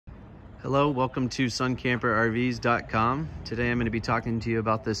Hello, welcome to suncamperrvs.com. Today I'm going to be talking to you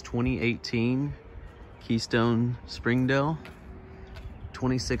about this 2018 Keystone Springdale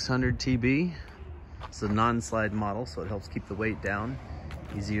 2600 TB. It's a non-slide model, so it helps keep the weight down,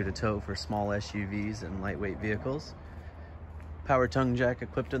 easier to tow for small SUVs and lightweight vehicles. Power tongue jack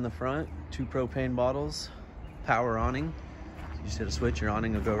equipped in the front, 2 propane bottles, power awning. You just hit a switch, your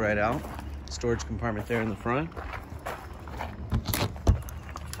awning will go right out. Storage compartment there in the front.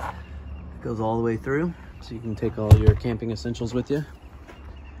 Goes all the way through, so you can take all your camping essentials with you.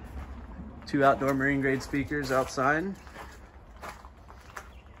 2 outdoor marine grade speakers outside.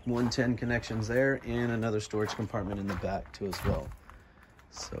 110 connections there, and another storage compartment in the back too as well.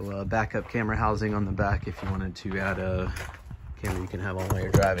 So backup camera housing on the back if you wanted to add a camera you can have on while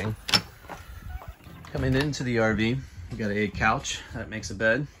you're driving. Coming into the RV, you got a couch that makes a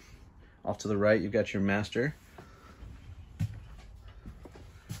bed. Off to the right, you've got your master.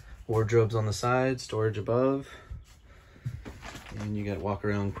 Wardrobes on the side, storage above, and you got walk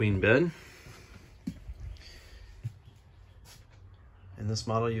around queen bed. In this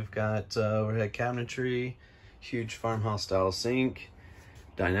model, you've got overhead cabinetry, huge farmhouse style sink.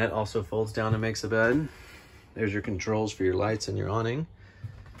 Dinette also folds down and makes a bed. There's your controls for your lights and your awning.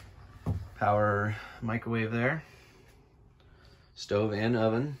 Power microwave there. Stove and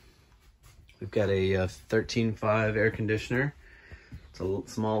oven. We've got a 13.5 air conditioner. It's a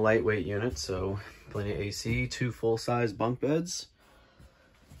small lightweight unit, so plenty of AC, 2 full-size bunk beds.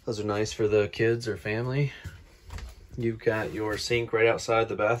 Those are nice for the kids or family. You've got your sink right outside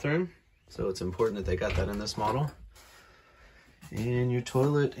the bathroom, so it's important that they got that in this model. And your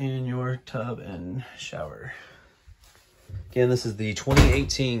toilet and your tub and shower. Again, this is the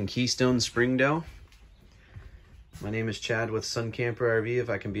 2018 Keystone Springdale. My name is Chad with Sun Camper RV, if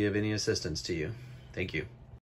I can be of any assistance to you. Thank you.